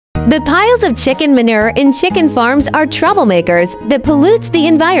The piles of chicken manure in chicken farms are troublemakers that pollutes the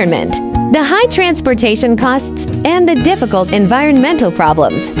environment. The high transportation costs and the difficult environmental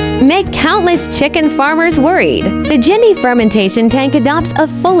problems make countless chicken farmers worried. The Jindi fermentation tank adopts a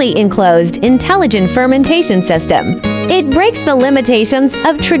fully enclosed, intelligent fermentation system. It breaks the limitations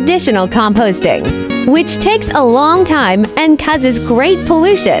of traditional composting, which takes a long time and causes great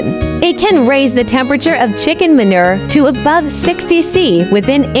pollution. It can raise the temperature of chicken manure to above 60 C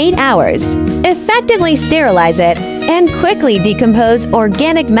within 8 hours, effectively sterilize it, and quickly decompose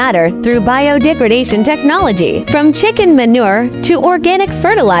organic matter through biodegradation technology. From chicken manure to organic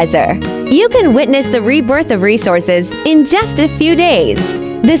fertilizer, you can witness the rebirth of resources in just a few days.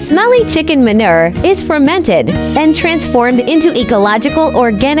 The smelly chicken manure is fermented and transformed into ecological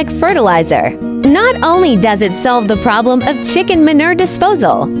organic fertilizer. Not only does it solve the problem of chicken manure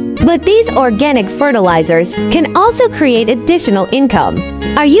disposal, but these organic fertilizers can also create additional income.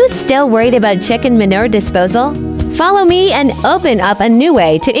 Are you still worried about chicken manure disposal? Follow me and open up a new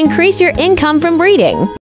way to increase your income from breeding.